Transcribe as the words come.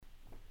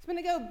So I'm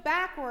going to go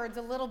backwards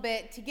a little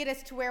bit to get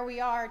us to where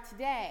we are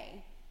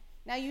today.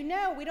 Now,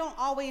 we don't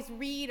always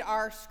read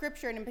our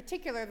scripture, and in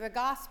particular, the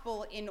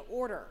gospel, in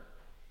order.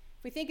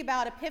 If we think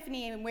about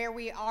Epiphany and where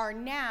we are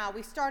now,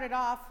 we started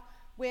off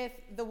with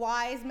the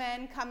wise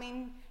men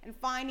coming and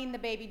finding the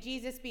baby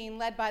Jesus, being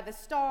led by the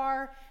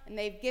star, and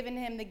they've given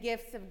him the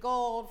gifts of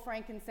gold,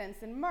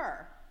 frankincense, and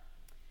myrrh.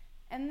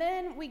 And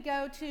then we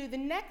go to the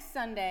next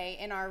Sunday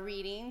in our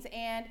readings,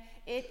 and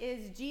it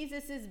is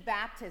Jesus'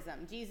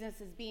 baptism.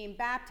 Jesus is being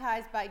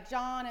baptized by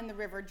John in the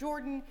River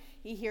Jordan.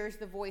 He hears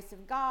the voice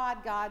of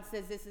God. God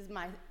says, "This is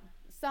my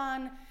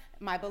son,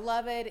 my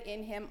beloved.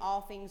 In him all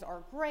things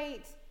are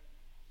great."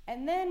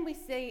 And then we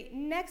say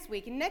next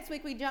week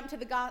we jump to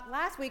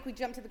last week we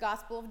jumped to the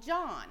Gospel of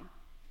John.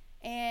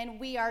 And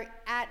we are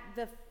at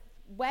the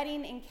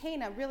wedding in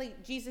Cana, really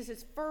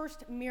Jesus'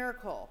 first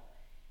miracle.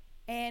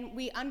 And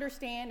we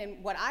understand,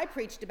 and what I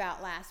preached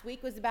about last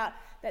week was about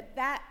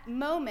that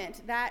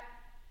moment, that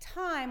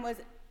time was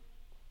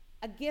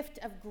a gift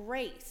of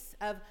grace,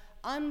 of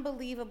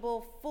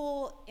unbelievable,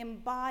 full,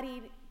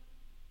 embodied,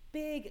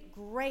 big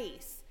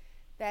grace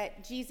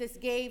that Jesus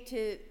gave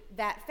to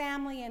that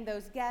family and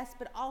those guests,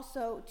 but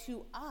also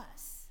to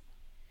us.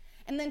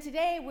 And then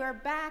today we're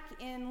back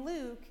in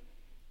Luke,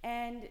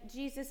 and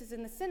Jesus is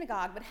in the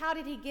synagogue. But how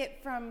did he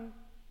get from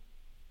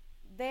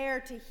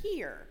there to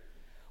here?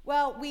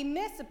 Well, we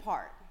miss a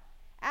part.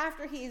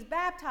 After he is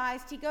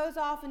baptized, he goes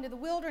off into the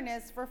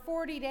wilderness for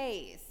 40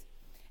 days.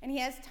 And he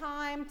has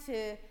time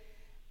to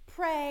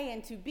pray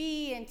and to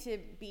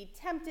be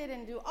tempted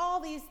and do all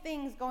these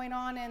things going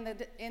on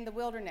in the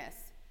wilderness.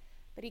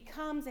 But he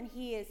comes and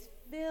he is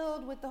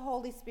filled with the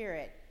Holy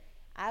Spirit.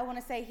 I want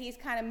to say he's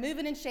kind of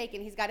moving and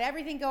shaking. He's got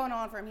everything going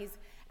on for him. He's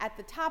at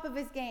the top of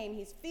his game.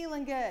 He's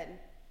feeling good.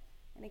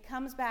 And he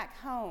comes back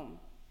home.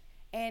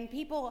 And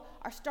people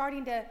are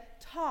starting to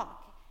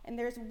talk. And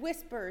there's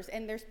whispers,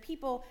 and there's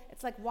people,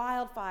 it's like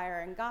wildfire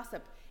and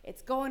gossip.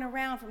 It's going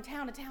around from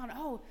town to town.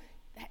 Oh,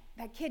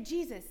 that kid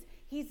Jesus,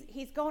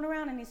 he's going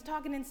around and he's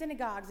talking in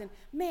synagogues, and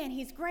man,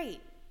 he's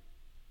great.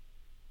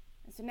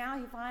 And so now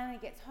he finally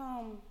gets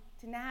home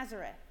to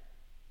Nazareth,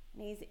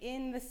 and he's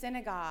in the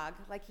synagogue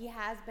like he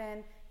has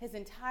been his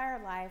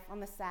entire life on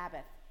the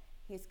Sabbath.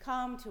 He's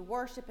come to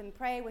worship and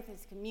pray with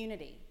his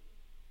community.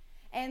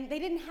 And they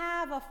didn't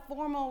have a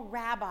formal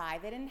rabbi.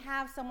 They didn't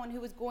have someone who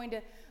was going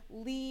to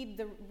lead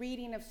the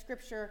reading of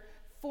Scripture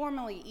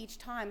formally each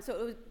time. So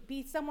it would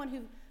be someone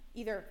who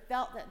either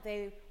felt that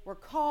they were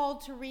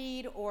called to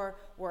read or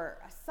were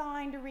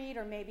assigned to read,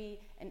 or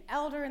maybe an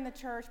elder in the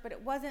church, but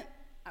it wasn't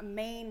a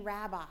main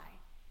rabbi.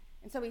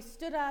 And so he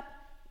stood up,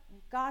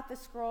 got the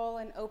scroll,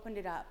 and opened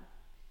it up.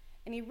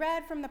 And he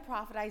read from the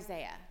prophet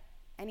Isaiah.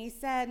 And he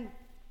said,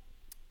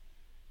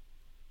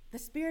 "The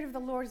Spirit of the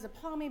Lord is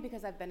upon me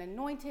because I've been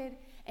anointed."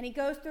 And he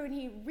goes through and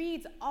he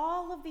reads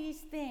all of these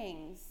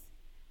things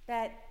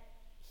that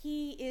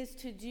he is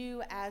to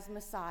do as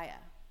Messiah.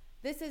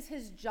 This is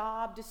his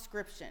job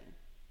description: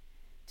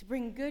 to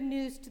bring good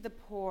news to the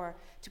poor,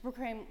 to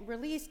proclaim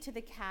release to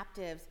the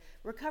captives,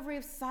 recovery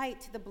of sight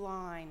to the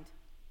blind,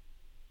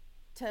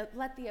 to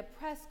let the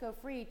oppressed go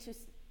free, to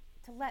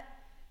let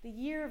the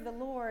year of the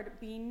Lord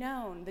be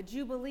known, the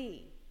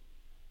Jubilee.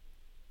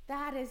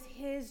 That is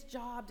his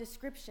job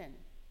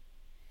description.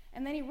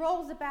 And then he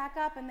rolls it back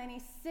up, and then he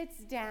sits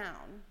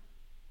down.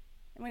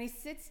 And when he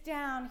sits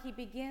down, he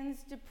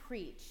begins to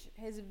preach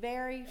his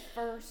very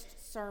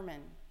first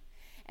sermon.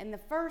 And the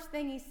first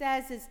thing he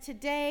says is,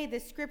 "Today the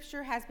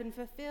scripture has been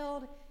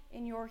fulfilled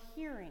in your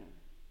hearing."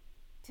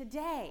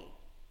 Today,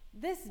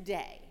 this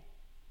day.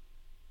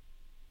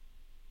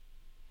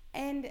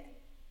 And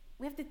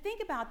we have to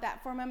think about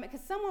that for a moment,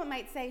 because someone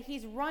might say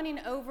he's running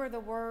over the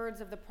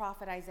words of the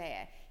prophet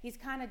Isaiah. He's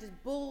kind of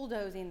just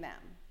bulldozing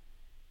them.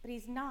 But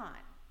he's not.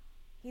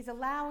 He's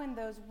allowing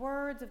those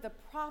words of the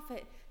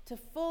prophet to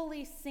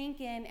fully sink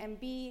in and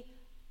be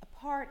a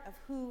part of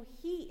who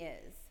he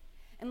is,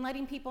 and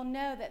letting people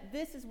know that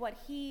this is what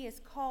he is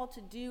called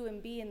to do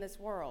and be in this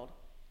world.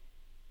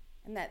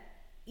 And that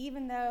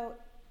even though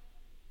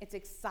it's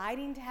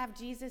exciting to have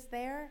Jesus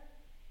there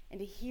and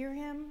to hear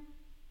him,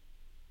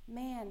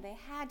 man, they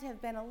had to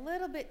have been a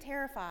little bit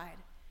terrified,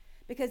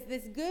 because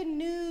this good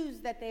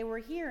news that they were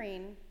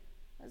hearing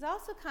was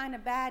also kind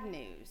of bad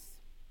news.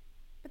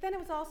 But then it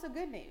was also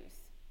good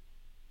news.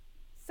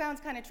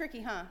 Sounds kind of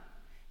tricky, huh?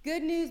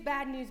 Good news,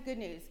 bad news, good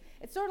news.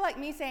 It's sort of like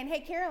me saying,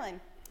 "Hey,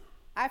 Carolyn,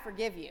 I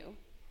forgive you."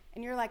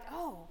 And you're like,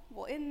 "Oh,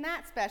 well, isn't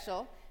that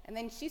special?" And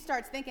then she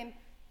starts thinking,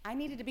 "I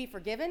needed to be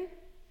forgiven?"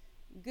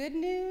 Good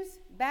news,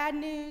 bad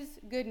news,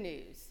 good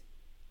news.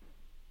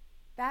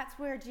 That's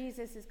where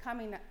Jesus is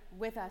coming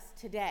with us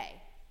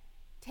today,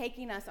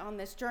 taking us on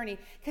this journey.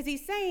 Because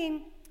he's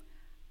saying,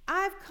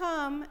 "I've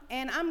come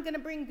and I'm going to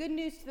bring good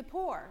news to the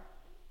poor.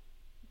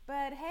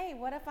 But hey,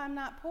 what if I'm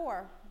not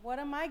poor? What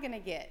am I going to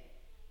get?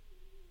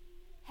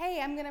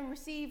 Hey, I'm going to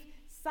receive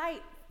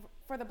sight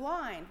for the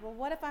blind. Well,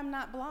 what if I'm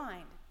not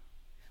blind?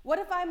 What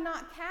if I'm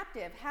not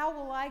captive? How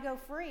will I go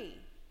free?"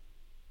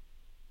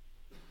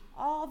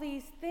 All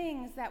these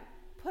things that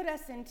put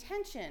us in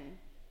tension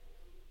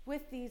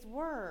with these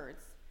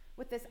words,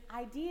 with this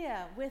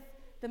idea, with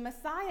the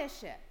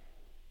Messiahship,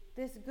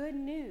 this good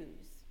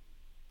news.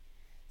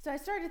 So I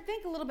started to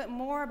think a little bit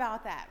more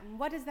about that. And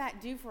what does that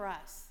do for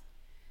us?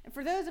 And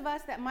for those of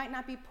us that might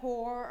not be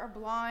poor or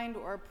blind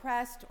or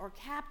oppressed or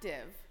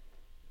captive,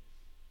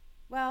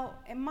 well,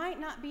 it might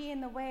not be in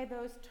the way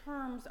those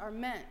terms are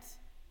meant.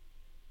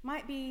 It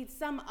might be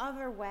some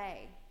other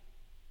way.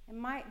 It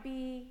might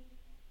be,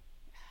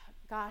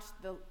 gosh,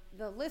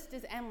 the list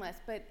is endless,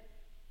 but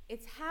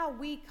it's how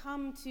we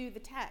come to the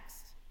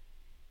text.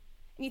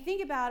 And you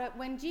think about it,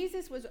 when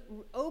Jesus was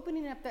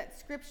opening up that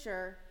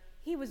scripture,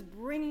 he was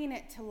bringing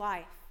it to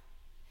life.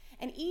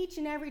 And each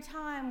and every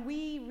time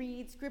we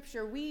read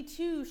scripture, we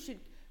too should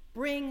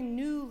bring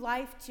new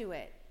life to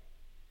it.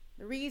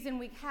 The reason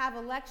we have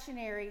a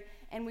lectionary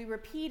and we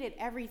repeat it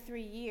every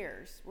 3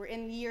 years, we're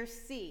in year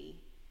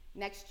C.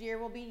 Next year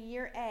will be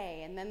year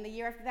A, and then the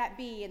year after that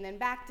B, and then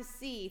back to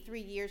C 3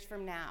 years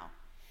from now.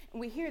 And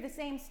we hear the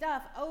same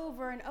stuff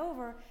over and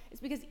over. It's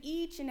because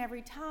each and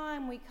every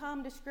time we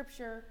come to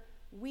scripture,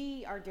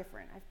 we are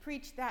different. I've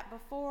preached that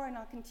before, and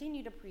I'll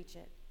continue to preach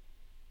it.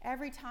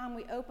 Every time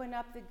we open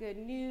up the good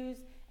news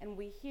and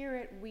we hear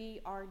it,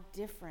 we are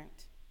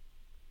different.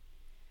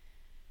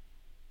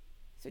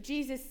 So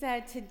Jesus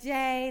said,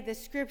 today the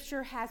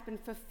scripture has been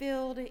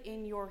fulfilled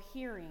in your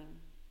hearing.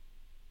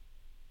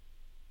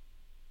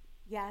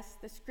 Yes,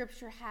 the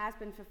scripture has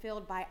been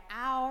fulfilled by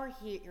our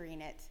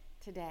hearing it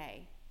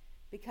today,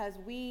 because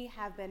we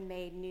have been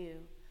made new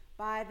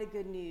by the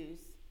good news.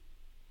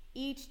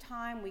 Each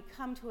time we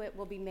come to it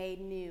will be made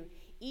new.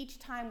 Each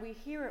time we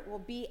hear it will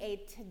be a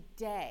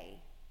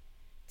today.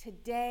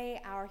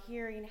 Today our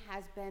hearing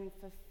has been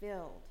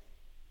fulfilled.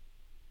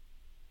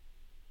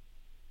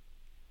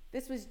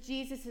 This was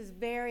Jesus'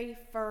 very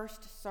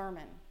first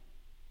sermon.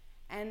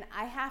 And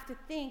I have to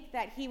think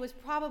that he was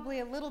probably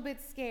a little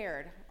bit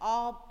scared.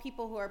 All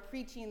people who are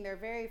preaching their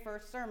very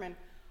first sermon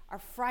are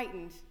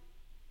frightened.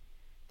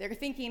 They're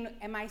thinking,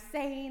 am I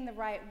saying the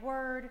right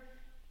word?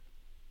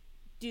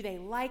 Do they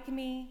like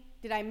me?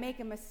 Did I make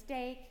a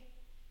mistake?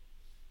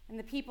 And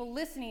the people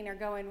listening are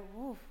going,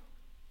 ooh,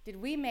 did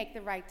we make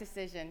the right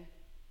decision?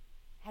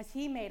 Has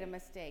he made a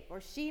mistake or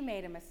she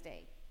made a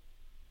mistake?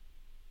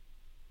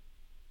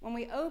 When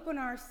we open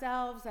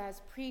ourselves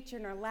as preacher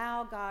and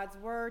allow God's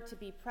word to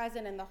be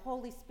present and the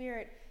Holy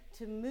Spirit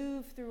to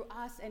move through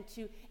us and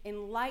to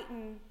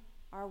enlighten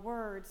our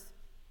words,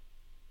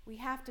 we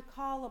have to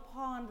call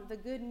upon the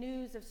good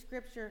news of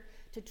Scripture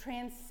to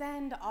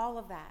transcend all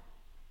of that,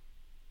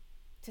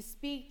 to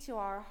speak to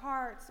our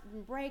hearts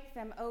and break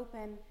them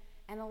open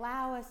and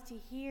allow us to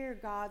hear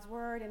God's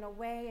word in a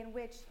way in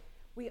which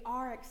we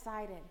are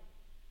excited.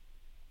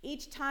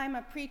 Each time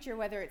a preacher,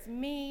 whether it's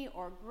me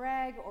or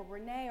Greg or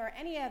Renee or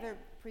any other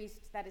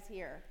priest that is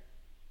here,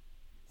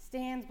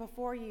 stands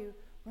before you,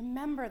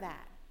 remember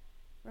that.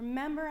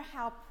 Remember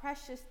how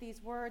precious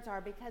these words are,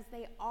 because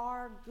they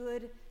are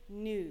good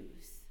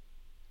news.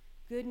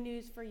 Good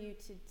news for you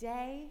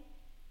today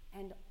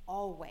and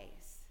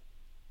always.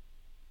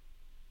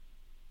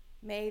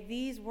 May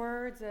these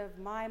words of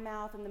my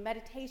mouth and the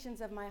meditations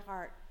of my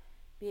heart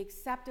be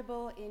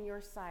acceptable in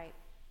your sight,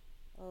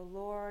 O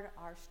Lord,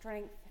 our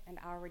strength and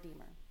our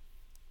Redeemer.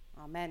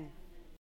 Amen.